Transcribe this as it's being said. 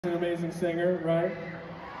An amazing singer, right?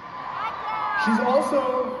 She's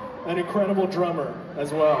also an incredible drummer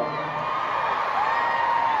as well.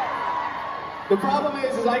 The problem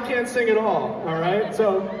is I can't sing at all right?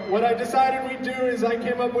 So what I decided we'd do is I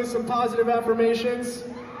came up with some positive affirmations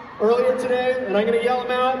earlier today, and I'm gonna yell them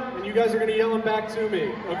out, and you guys are gonna yell them back to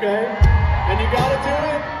me, okay? And you gotta do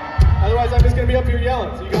it, otherwise I'm just gonna be up here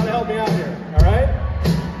yelling, so you gotta help me out here, all right?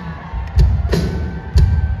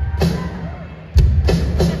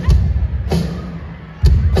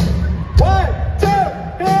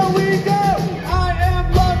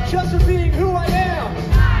 Just for being who I am.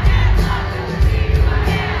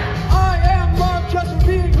 I am love just for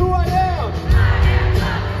being who I am.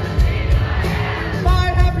 My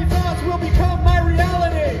happy thoughts will become my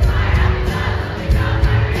reality.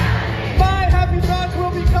 My happy thoughts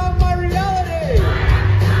will become my reality.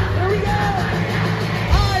 Here we go.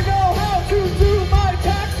 I know how to do my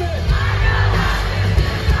taxes.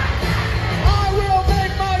 I will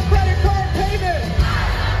make my credit card payment.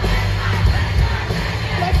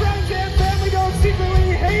 My friends and family don't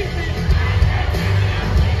secretly hate me.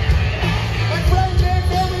 My friends and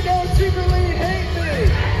family don't secretly hate me.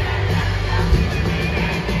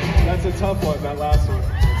 That's a tough one, that last one.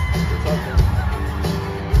 That's a tough one.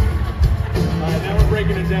 Alright, now we're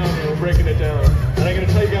breaking it down here. We're breaking it down. And I'm going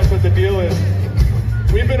to tell you guys what the deal is.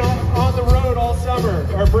 We've been on the road all summer.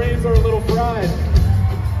 Our brains are a little fried.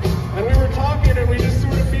 And we were talking and we just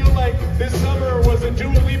sort of feel like this summer was a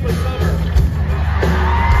Dua Lipa summer.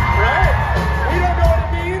 Right? We don't know what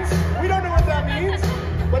it means. We don't know what that means.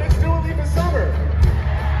 But it's Dua Lipa summer.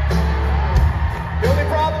 The only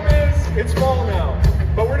problem is, it's fall now.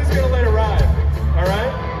 But we're just going to let it ride.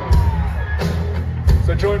 Alright?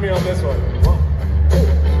 So join me on this one. 1,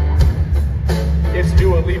 2. It's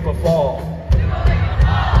Dua Lipa fall.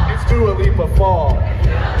 It's Dua Lipa fall.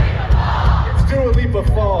 It's Dua Lipa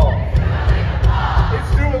fall.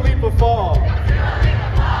 It's Dua Lipa fall.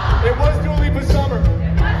 It was Dua Lipa summer.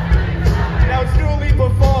 Now it's Dua Lipa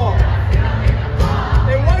fall.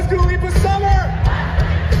 It was Dua Lipa summer.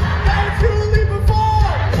 Now it's Dua Lipa fall.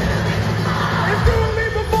 It's Dua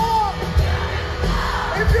Lipa fall.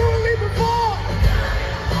 It's Dua Lipa fall.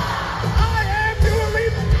 I am Dua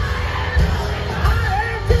Lipa. I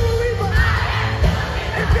am Dua Lipa.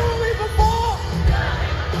 It's Dua Lipa fall.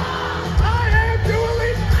 I am Dua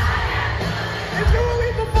Lipa. It's Dua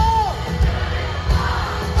Lipa fall.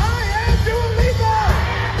 I am Dua Lipa.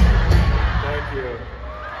 Thank you.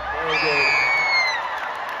 Very good.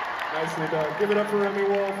 Nicely done. Give it up for Remi on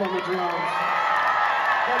the drums.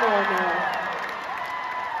 Come on now.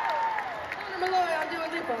 Malloy on Dua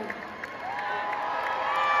Lipa.